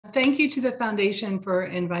Thank you to the Foundation for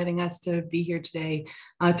inviting us to be here today.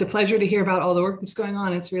 It's a pleasure to hear about all the work that's going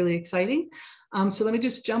on. It's really exciting. So let me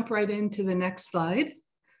just jump right into the next slide.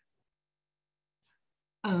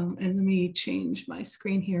 And let me change my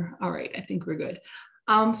screen here. All right, I think we're good.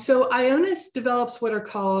 So Ionis develops what are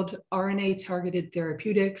called RNA-targeted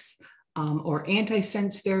therapeutics, or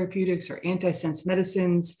antisense therapeutics, or antisense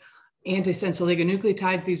medicines, antisense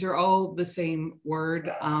oligonucleotides. These are all the same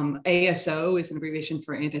word. ASO is an abbreviation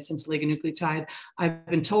for antisense oligonucleotide. I've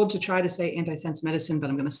been told to try to say antisense medicine, but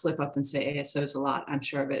I'm going to slip up and say ASOs a lot, I'm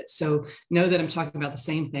sure of it. So know that I'm talking about the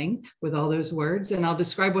same thing with all those words, and I'll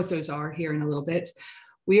describe what those are here in a little bit.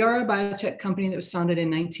 We are a biotech company that was founded in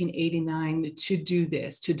 1989 to do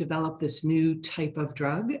this, to develop this new type of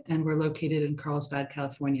drug, and we're located in Carlsbad,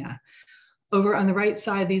 California. Over on the right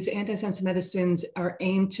side, these antisense medicines are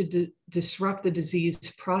aimed to disrupt the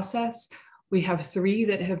disease process. We have 3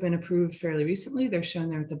 that have been approved fairly recently. They're shown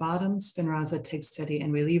there at the bottom: Spinraza, Tegsedi,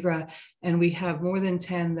 and Waylivra. And we have more than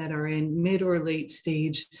 10 that are in mid or late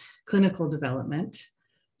stage clinical development.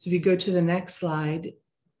 So if you go to the next slide,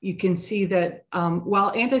 you can see that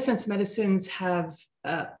while antisense medicines have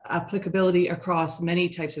applicability across many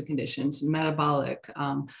types of conditions, metabolic,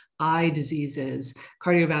 eye diseases,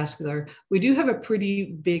 cardiovascular, we do have a pretty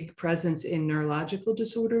big presence in neurological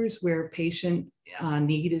disorders where patient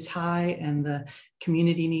need is high and the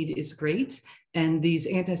community need is great. And these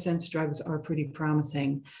antisense drugs are pretty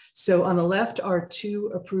promising. So on the left are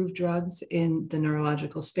 2 approved drugs in the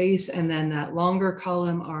neurological space. And then that longer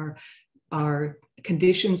column are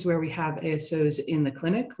conditions where we have ASOs in the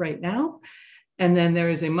clinic right now. And then there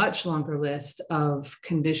is a much longer list of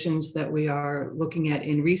conditions that we are looking at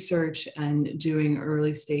in research and doing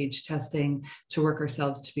early stage testing to work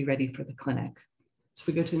ourselves to be ready for the clinic. So if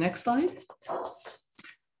we go to the next slide.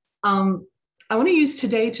 I want to use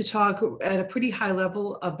today to talk at a pretty high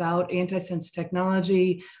level about antisense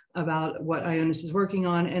technology, about what Ionis is working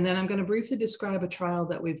on, and then I'm going to briefly describe a trial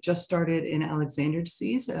that we've just started in Alexander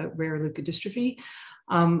disease, rare leukodystrophy.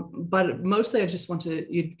 But mostly I just want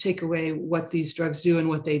you to take away what these drugs do and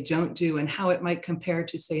what they don't do and how it might compare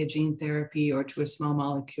to, say, a gene therapy or to a small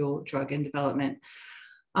molecule drug in development.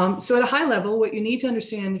 So at a high level, what you need to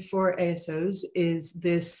understand for ASOs is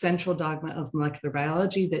this central dogma of molecular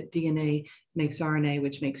biology that DNA makes RNA,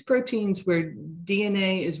 which makes proteins, where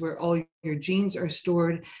DNA is where all your genes are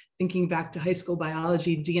stored. Thinking back to high school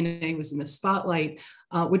biology, DNA was in the spotlight,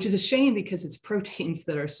 which is a shame because it's proteins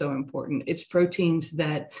that are so important. It's proteins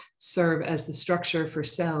that serve as the structure for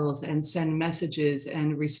cells and send messages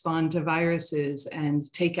and respond to viruses and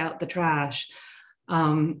take out the trash.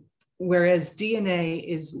 Whereas DNA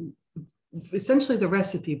is essentially the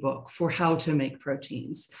recipe book for how to make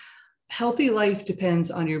proteins. Healthy life depends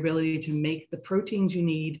on your ability to make the proteins you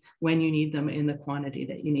need when you need them in the quantity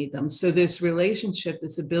that you need them. So this relationship,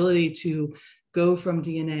 this ability to go from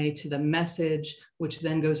DNA to the message, which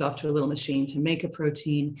then goes off to a little machine to make a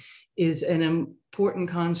protein, is an important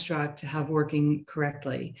construct to have working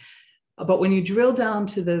correctly. But when you drill down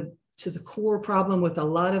to the core problem with a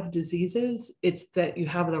lot of diseases, it's that you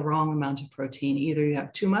have the wrong amount of protein. Either you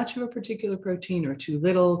have too much of a particular protein or too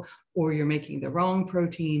little, or you're making the wrong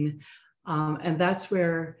protein. And that's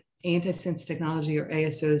where antisense technology or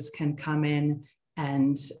ASOs can come in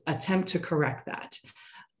and attempt to correct that.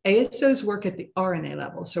 ASOs work at the RNA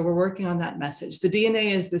level, so we're working on that message. The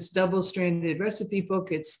DNA is this double-stranded recipe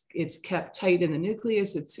book. It's kept tight in the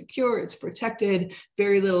nucleus, it's secure, it's protected,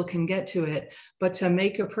 very little can get to it. But to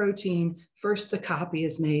make a protein, first the copy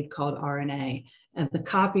is made called RNA, and the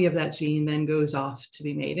copy of that gene then goes off to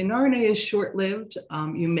be made. And RNA is short-lived.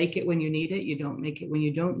 You make it when you need it, you don't make it when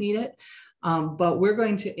you don't need it. But we're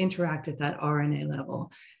going to interact at that RNA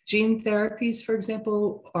level. Gene therapies, for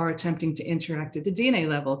example, are attempting to interact at the DNA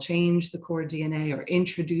level, change the core DNA or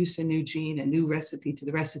introduce a new gene, a new recipe to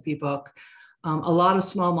the recipe book. A lot of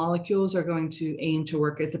small molecules are going to aim to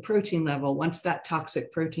work at the protein level. Once that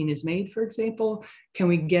toxic protein is made, for example, can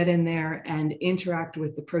we get in there and interact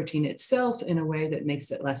with the protein itself in a way that makes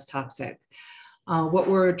it less toxic? What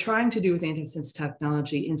we're trying to do with antisense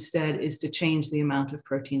technology instead is to change the amount of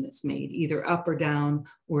protein that's made, either up or down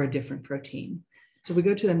or a different protein. So we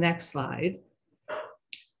go to the next slide.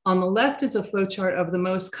 On the left is a flowchart of the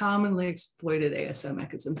most commonly exploited ASO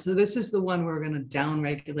mechanism. So this is the one where we're going to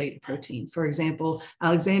downregulate a protein. For example,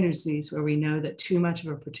 Alexander disease, where we know that too much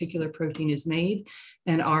of a particular protein is made,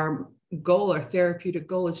 and our goal or therapeutic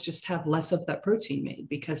goal is just have less of that protein made,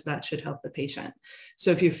 because that should help the patient.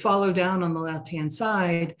 So if you follow down on the left-hand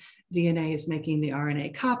side, DNA is making the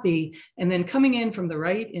RNA copy, and then coming in from the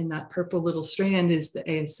right in that purple little strand is the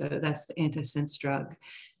ASO, that's the antisense drug.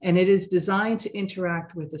 And it is designed to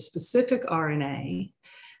interact with a specific RNA.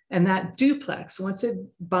 And that duplex, once it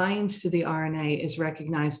binds to the RNA, is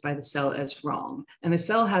recognized by the cell as wrong. And the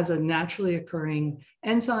cell has a naturally occurring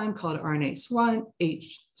enzyme called RNase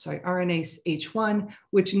H1,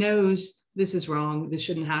 which knows this is wrong, this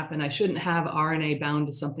shouldn't happen, I shouldn't have RNA bound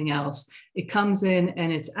to something else. It comes in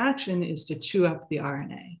and its action is to chew up the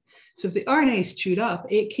RNA. So if the RNA is chewed up,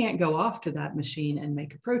 it can't go off to that machine and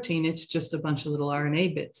make a protein. It's just a bunch of little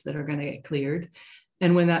RNA bits that are going to get cleared.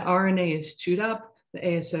 And when that RNA is chewed up, the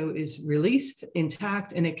ASO is released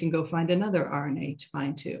intact, and it can go find another RNA to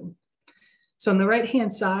bind to. So on the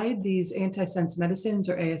right-hand side, these antisense medicines,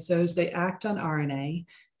 or ASOs, they act on RNA.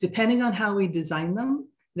 Depending on how we design them,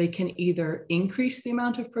 they can either increase the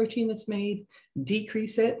amount of protein that's made,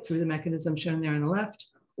 decrease it through the mechanism shown there on the left,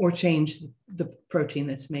 or change the protein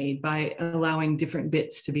that's made by allowing different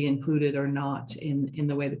bits to be included or not in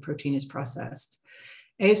the way the protein is processed.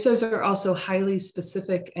 ASOs are also highly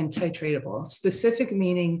specific and titratable. Specific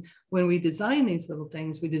meaning when we design these little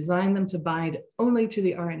things, we design them to bind only to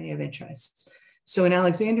the RNA of interest. So in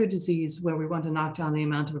Alexander disease, where we want to knock down the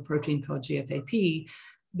amount of a protein called GFAP,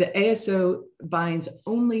 the ASO binds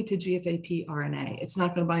only to GFAP RNA. It's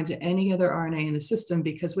not going to bind to any other RNA in the system,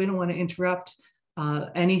 because we don't want to interrupt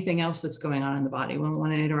anything else that's going on in the body. We don't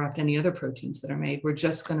want to interrupt any other proteins that are made. We're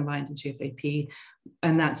just going to bind to GFAP.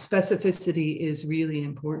 And that specificity is really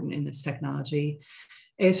important in this technology.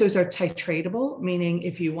 ASOs are titratable, meaning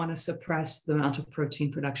if you want to suppress the amount of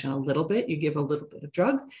protein production a little bit, you give a little bit of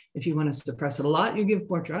drug. If you want to suppress it a lot, you give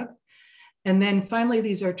more drug. And then finally,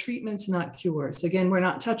 these are treatments, not cures. Again, we're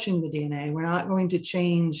not touching the DNA. We're not going to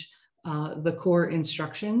change the core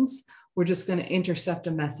instructions. We're just going to intercept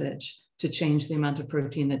a message to change the amount of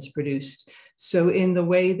protein that's produced. So in the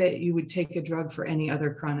way that you would take a drug for any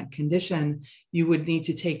other chronic condition, you would need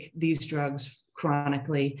to take these drugs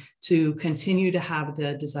chronically to continue to have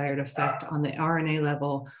the desired effect on the RNA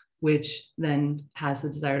level, which then has the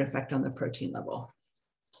desired effect on the protein level.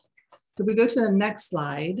 So we go to the next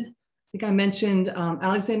slide. I think I mentioned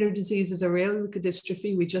Alexander disease is a rare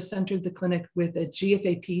leukodystrophy. We just entered the clinic with a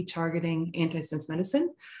GFAP targeting antisense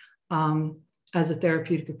medicine as a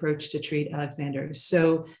therapeutic approach to treat Alexander.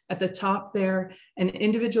 So at the top there, an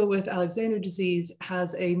individual with Alexander disease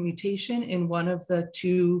has a mutation in one of the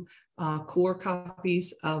two core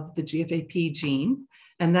copies of the GFAP gene,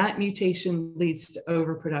 and that mutation leads to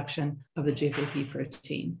overproduction of the GFAP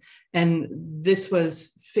protein. And this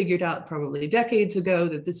was figured out probably decades ago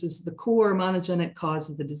that this is the core monogenic cause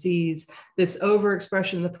of the disease. This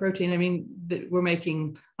overexpression of the protein, I mean, we're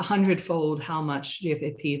making 100-fold how much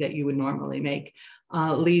GFAP that you would normally make,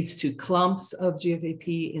 leads to clumps of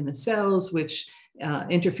GFAP in the cells, which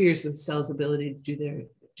interferes with the cell's ability to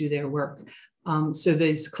do their work. So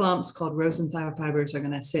these clumps called Rosenthal fibers are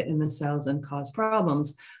going to sit in the cells and cause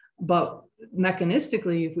problems. But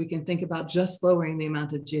mechanistically, if we can think about just lowering the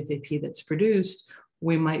amount of GFAP that's produced,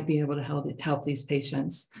 we might be able to help these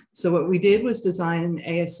patients. So what we did was design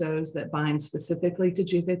ASOs that bind specifically to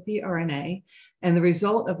GFAP RNA. And the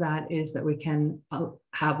result of that is that we can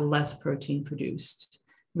have less protein produced.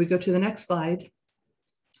 We go to the next slide,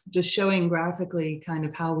 just showing graphically kind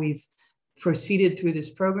of how we've proceeded through this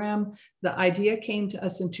program. The idea came to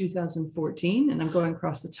us in 2014, and I'm going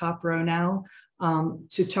across the top row now,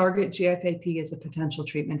 to target GFAP as a potential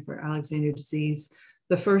treatment for Alexander disease.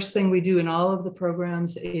 The first thing we do in all of the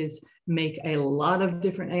programs is make a lot of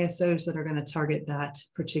different ASOs that are going to target that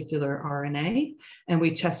particular RNA, and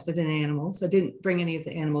we test it in animals. I didn't bring any of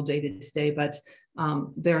the animal data today, but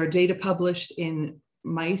there are data published in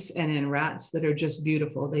mice and in rats that are just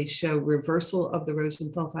beautiful. They show reversal of the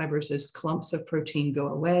Rosenthal fibers as clumps of protein go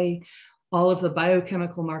away. All of the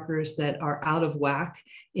biochemical markers that are out of whack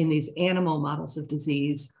in these animal models of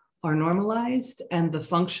disease are normalized, and the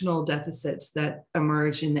functional deficits that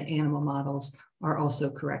emerge in the animal models are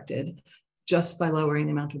also corrected just by lowering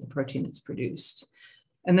the amount of the protein that's produced.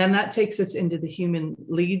 And then that takes us into the human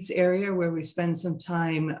leads area, where we spend some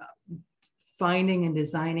time finding and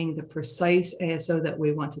designing the precise ASO that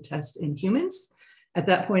we want to test in humans. At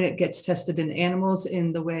that point, it gets tested in animals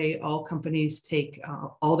in the way all companies take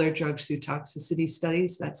all their drugs through toxicity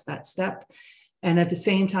studies. That's that step. And at the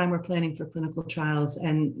same time, we're planning for clinical trials.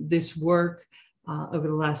 And this work over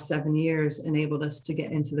the last 7 years enabled us to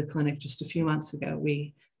get into the clinic just a few months ago.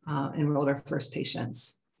 We enrolled our first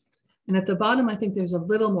patients. And at the bottom, I think there's a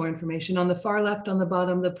little more information. On the far left on the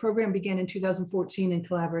bottom, the program began in 2014 in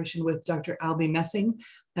collaboration with Dr. Albie Messing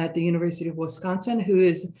at the University of Wisconsin, who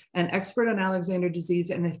is an expert on Alexander disease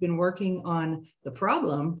and has been working on the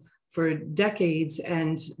problem for decades,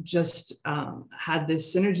 and just had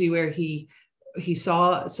this synergy where he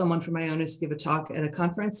saw someone from Ionis give a talk at a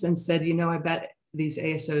conference and said, you know, I bet these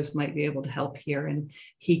ASOs might be able to help here. And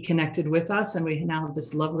he connected with us, and we now have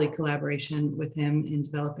this lovely collaboration with him in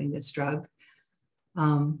developing this drug.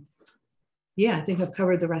 Yeah, I think I've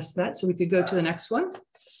covered the rest of that, so we could go to the next one.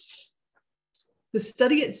 The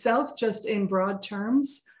study itself, just in broad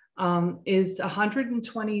terms, is a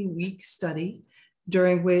 120-week study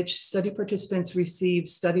during which study participants receive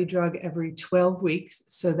study drug every 12 weeks.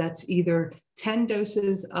 So that's either 10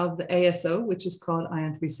 doses of the ASO, which is called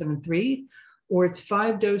ION373, or it's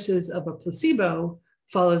 5 doses of a placebo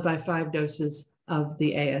followed by 5 doses of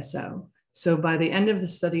the ASO. So by the end of the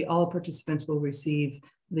study, all participants will receive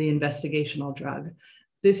the investigational drug.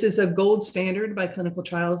 This is a gold standard by clinical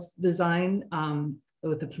trials design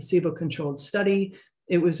with a placebo-controlled study.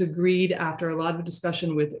 It was agreed after a lot of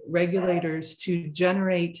discussion with regulators to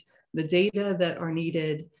generate the data that are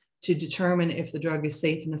needed to determine if the drug is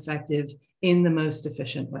safe and effective in the most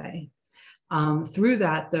efficient way. Through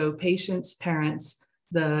that, though, patients, parents,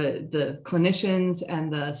 the clinicians,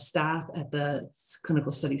 and the staff at the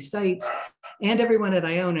clinical study sites, and everyone at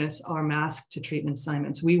Ionis are masked to treatment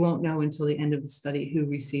assignments. We won't know until the end of the study who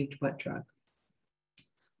received what drug.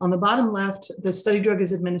 On the bottom left, the study drug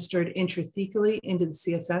is administered intrathecally into the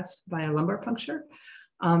CSF by a lumbar puncture.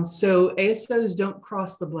 So ASOs don't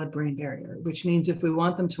cross the blood-brain barrier, which means if we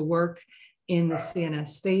want them to work in the CNS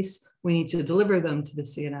space, we need to deliver them to the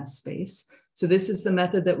CNS space. So this is the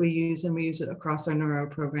method that we use, and we use it across our neuro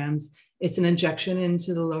programs. It's an injection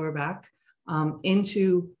into the lower back,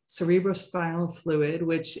 into cerebrospinal fluid,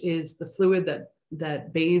 which is the fluid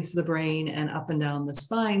that bathes the brain and up and down the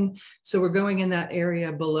spine. So we're going in that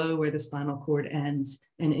area below where the spinal cord ends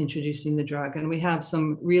and introducing the drug. And we have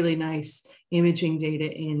some really nice imaging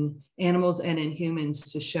data in animals and in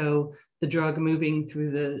humans to show the drug moving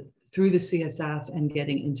through the CSF and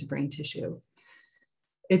getting into brain tissue.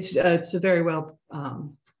 It's a very well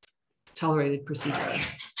tolerated procedure.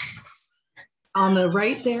 On the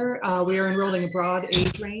right there, we are enrolling a broad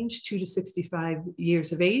age range, 2 to 65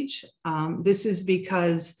 years of age. This is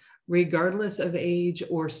because regardless of age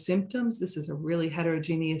or symptoms, this is a really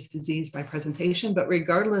heterogeneous disease by presentation, but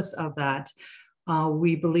regardless of that,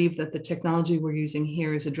 we believe that the technology we're using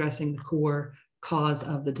here is addressing the core cause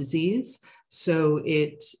of the disease. So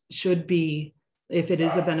it should be, if it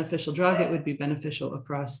is a beneficial drug, it would be beneficial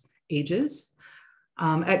across ages.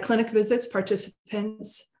 At clinic visits,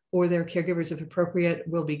 participants or their caregivers, if appropriate,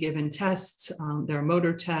 will be given tests. There are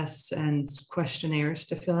motor tests and questionnaires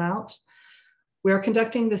to fill out. We are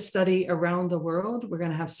conducting this study around the world. We're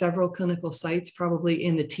going to have several clinical sites, probably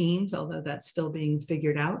in the teens, although that's still being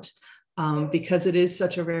figured out. Because it is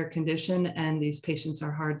such a rare condition and these patients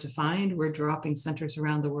are hard to find, we're dropping centers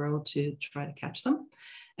around the world to try to catch them.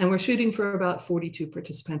 And we're shooting for about 42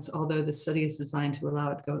 participants, although the study is designed to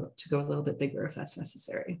allow it to go a little bit bigger if that's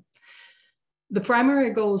necessary. The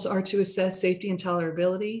primary goals are to assess safety and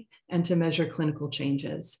tolerability and to measure clinical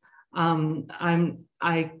changes.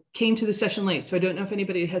 I came to the session late, so I don't know if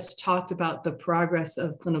anybody has talked about the progress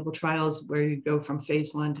of clinical trials where you go from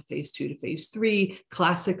phase 1 to phase 2 to phase 3,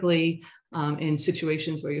 classically in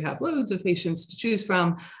situations where you have loads of patients to choose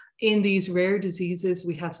from. In these rare diseases,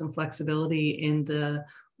 we have some flexibility in the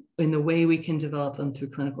way we can develop them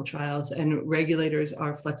through clinical trials, and regulators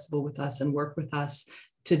are flexible with us and work with us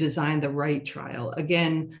to design the right trial.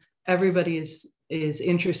 Again, everybody is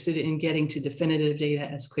interested in getting to definitive data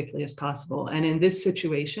as quickly as possible. And in this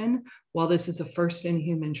situation, while this is a first in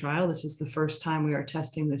human trial, this is the first time we are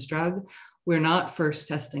testing this drug, we're not first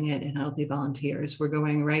testing it in healthy volunteers. We're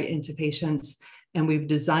going right into patients, and we've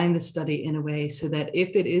designed the study in a way so that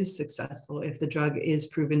if it is successful, if the drug is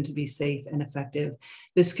proven to be safe and effective,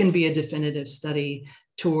 this can be a definitive study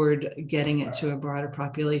toward getting it to a broader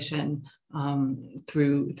population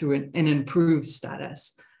through an improved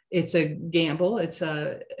status. It's a gamble. It's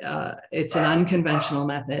an unconventional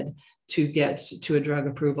method to get to a drug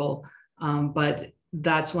approval, but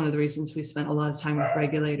that's one of the reasons we spent a lot of time with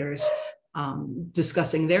regulators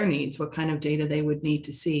discussing their needs, what kind of data they would need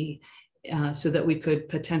to see so that we could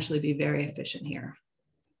potentially be very efficient here.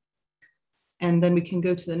 And then we can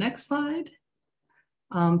go to the next slide.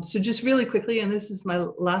 So just really quickly, and this is my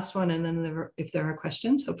last one, and then if there are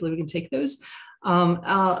questions, hopefully we can take those.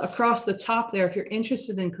 Across the top there, if you're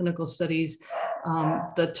interested in clinical studies,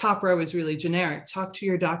 the top row is really generic. Talk to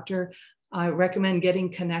your doctor. I recommend getting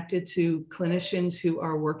connected to clinicians who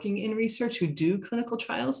are working in research, who do clinical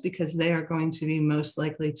trials, because they are going to be most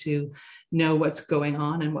likely to know what's going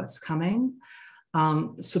on and what's coming.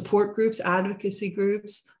 Support groups, advocacy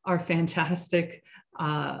groups are fantastic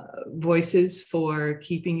voices for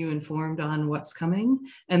keeping you informed on what's coming.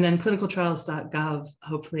 And then clinicaltrials.gov,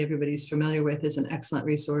 hopefully everybody's familiar with, is an excellent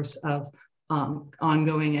resource of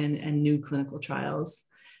ongoing and new clinical trials.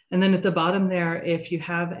 And then at the bottom there, if you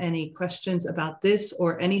have any questions about this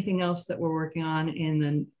or anything else that we're working on in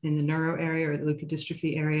the neuro area or the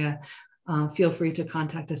leukodystrophy area, feel free to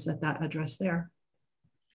contact us at that address there.